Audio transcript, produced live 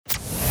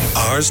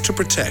Ours to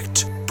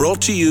Protect.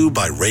 Brought to you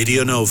by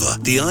Radio Nova,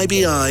 the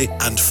IBI,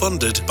 and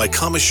funded by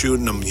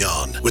Coimisiún na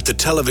Meán with the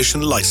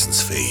television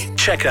licence fee.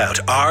 Check out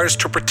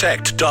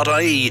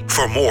ourstoprotect.ie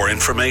for more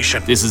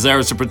information. This is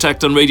Ours to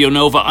Protect on Radio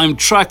Nova. I'm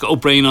Traic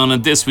O'Brien,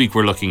 and this week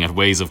we're looking at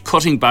ways of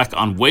cutting back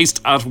on waste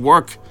at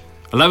work.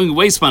 Allowing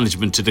waste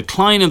management to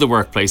decline in the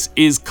workplace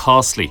is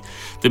costly.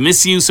 The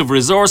misuse of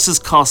resources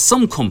costs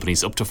some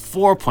companies up to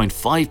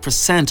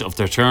 4.5% of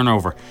their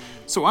turnover.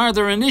 So are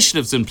there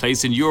initiatives in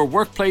place in your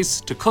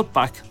workplace to cut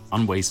back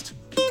on waste?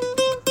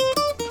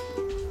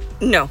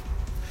 No.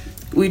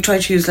 We try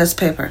to use less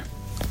paper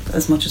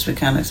as much as we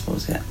can, I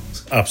suppose, yeah.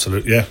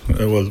 Absolutely, yeah.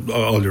 Well,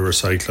 all your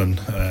recycling.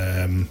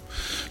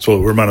 So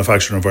we're a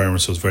manufacturing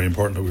environment, so it's very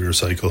important that we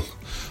recycle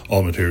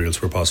all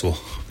materials where possible.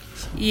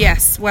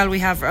 Yes, well, we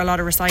have a lot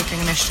of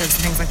recycling initiatives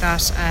and things like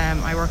that.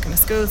 I work in a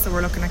school, so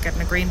we're looking at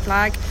getting a green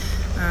flag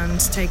and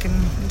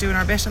doing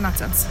our bit in that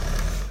sense.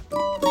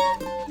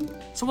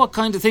 So what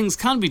kind of things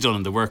can be done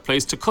in the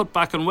workplace to cut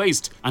back on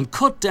waste and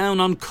cut down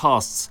on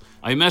costs?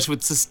 I met with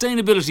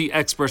sustainability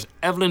expert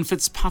Eibhlin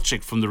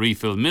Fitzpatrick from the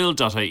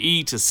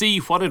refillmill.ie to see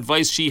what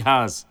advice she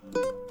has.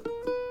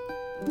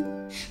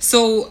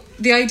 So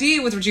the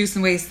idea with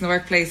reducing waste in the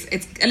workplace,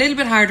 it's a little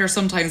bit harder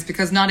sometimes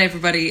because not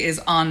everybody is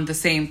on the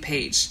same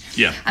page.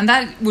 Yeah. And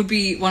that would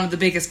be one of the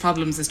biggest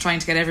problems, is trying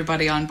to get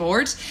everybody on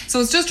board. So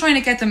it's just trying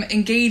to get them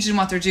engaged in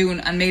what they're doing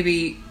and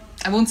maybe,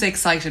 I won't say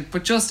excited,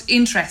 but just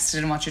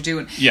interested in what you're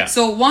doing. Yeah.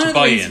 So one of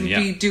the ways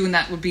be doing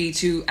that would be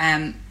to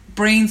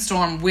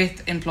brainstorm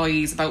with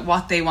employees about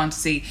what they want to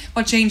see,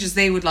 what changes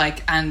they would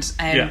like, and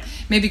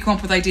maybe come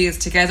up with ideas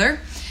together.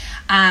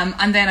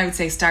 And then I would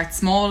say start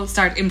small,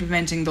 start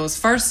implementing those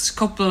first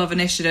couple of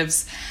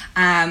initiatives.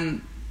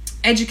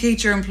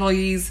 Educate your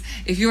employees.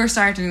 If you're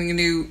starting a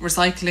new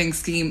recycling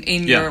scheme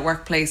in your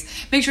workplace,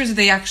 make sure that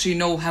they actually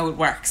know how it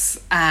works.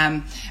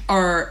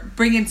 Or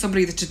bring in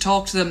somebody to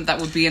talk to them. That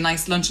would be a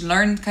nice lunch and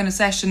learn kind of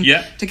session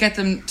to get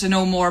them to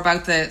know more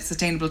about the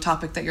sustainable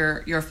topic that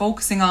you're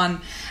focusing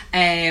on.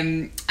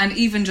 And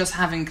even just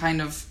having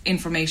kind of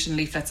information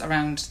leaflets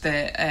around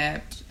the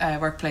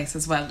workplace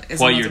as well.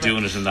 Why you're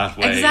doing it in that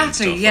way.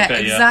 Exactly,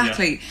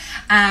 exactly.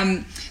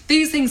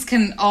 These things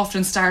can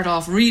often start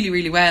off really,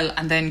 really well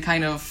and then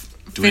kind of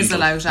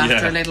fizzle out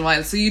after a little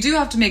while. So you do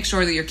have to make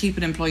sure that you're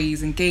keeping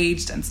employees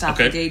engaged and staff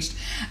engaged.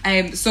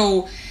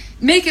 So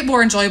make it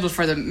more enjoyable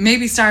for them.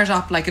 Maybe start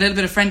up like a little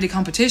bit of friendly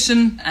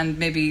competition, and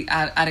maybe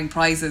adding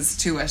prizes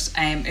to it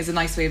is a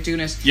nice way of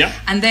doing it. Yeah.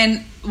 And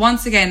then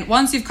once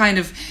you've kind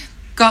of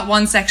got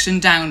one section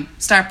down,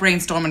 start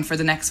brainstorming for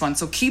the next one.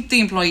 So keep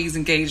the employees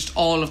engaged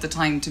all of the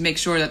time to make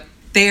sure that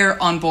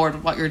they're on board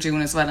with what you're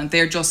doing as well, and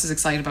they're just as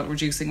excited about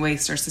reducing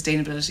waste or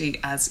sustainability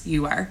as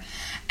you are.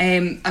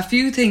 A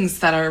few things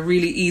that are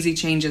really easy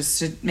changes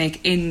to make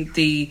in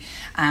the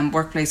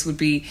workplace would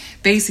be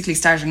basically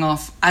starting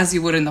off as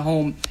you would in the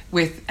home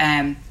with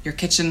your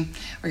kitchen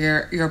or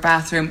your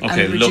bathroom.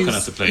 Okay, and looking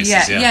at the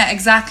places. Yeah,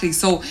 exactly.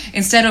 So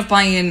instead of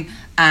buying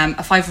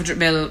a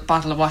 500ml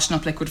bottle of washing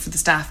up liquid for the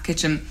staff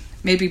kitchen,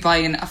 maybe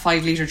buying a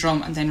 5 litre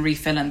drum and then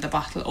refilling the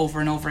bottle over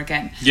and over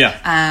again.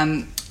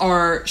 Yeah.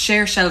 Or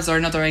share shelves are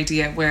another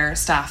idea where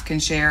staff can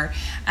share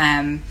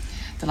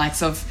the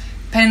likes of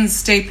pens,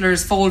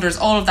 staplers, folders,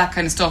 all of that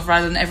kind of stuff,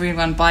 rather than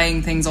everyone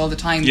buying things all the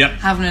time. Yeah.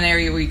 Having an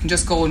area where you can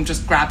just go and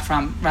just grab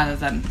from rather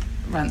than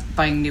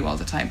buying new all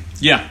the time.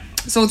 Yeah.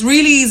 So it's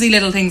really easy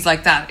little things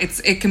like that.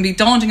 It can be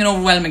daunting and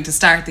overwhelming to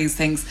start these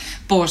things,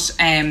 but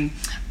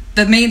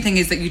the main thing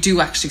is that you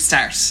do actually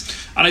start.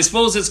 And I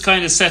suppose it's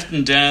kind of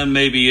setting down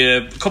maybe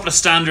a couple of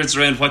standards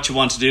around what you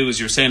want to do, as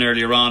you were saying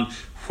earlier on,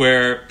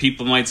 where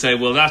people might say,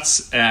 well,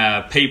 that's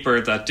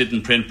paper that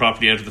didn't print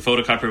properly out of the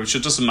photocopier, which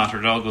it doesn't matter,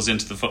 it all goes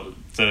into the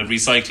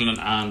recycling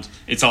and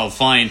it's all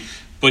fine.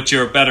 But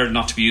you're better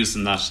not to be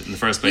using that in the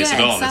first place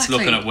at all. Exactly. It's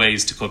looking at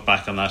ways to cut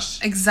back on that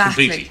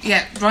completely.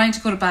 Yeah, trying to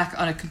cut it back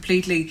on it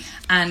completely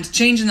and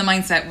changing the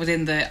mindset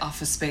within the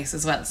office space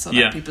as well, so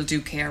that people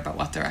do care about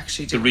what they're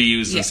actually doing. To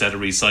reuse instead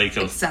of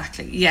recycle.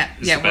 Exactly,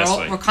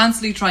 we're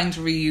constantly trying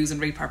to reuse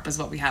and repurpose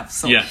what we have.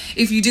 So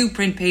if you do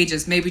print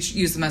pages, maybe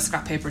use them as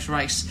scrap paper to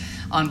write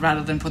on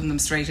rather than putting them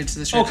straight into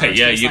the shredder. Okay,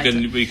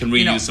 we can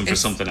reuse them for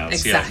something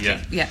else. Exactly,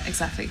 yeah,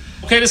 exactly.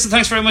 Okay, listen,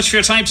 thanks very much for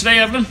your time today,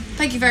 Eibhlin.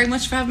 Thank you very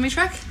much for having me,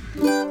 Traic.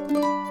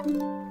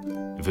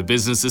 If a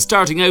business is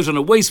starting out on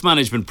a waste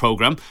management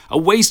programme, a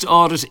waste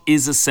audit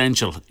is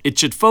essential. It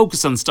should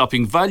focus on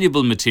stopping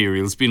valuable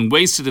materials being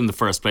wasted in the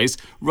first place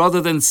rather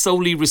than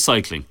solely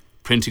recycling.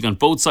 Printing on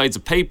both sides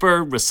of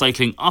paper,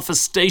 recycling office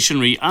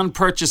stationery and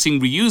purchasing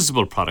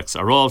reusable products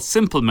are all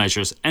simple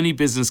measures any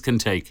business can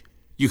take.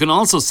 You can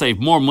also save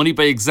more money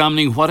by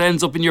examining what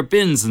ends up in your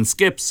bins and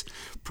skips.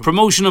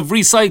 Promotion of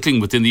recycling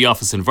within the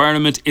office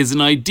environment is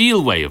an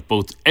ideal way of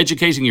both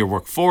educating your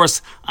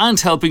workforce and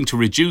helping to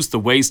reduce the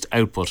waste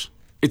output.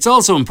 It's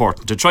also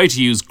important to try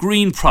to use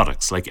green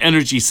products like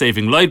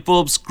energy-saving light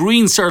bulbs,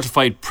 green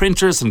certified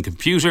printers and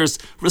computers,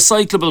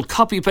 recyclable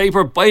copy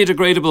paper,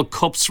 biodegradable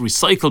cups,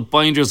 recycled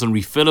binders and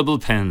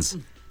refillable pens.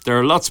 There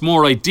are lots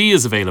more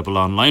ideas available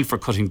online for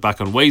cutting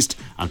back on waste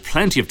and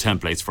plenty of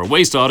templates for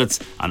waste audits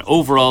and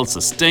overall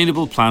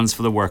sustainable plans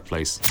for the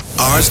workplace.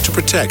 Ours to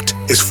Protect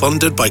is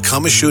funded by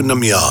Coimisiún na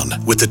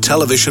Meán with the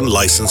television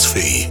licence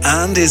fee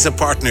and is a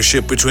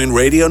partnership between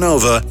Radio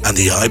Nova and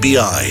the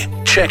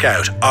IBI. Check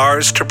out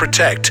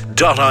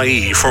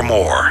ourstoprotect.ie for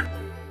more.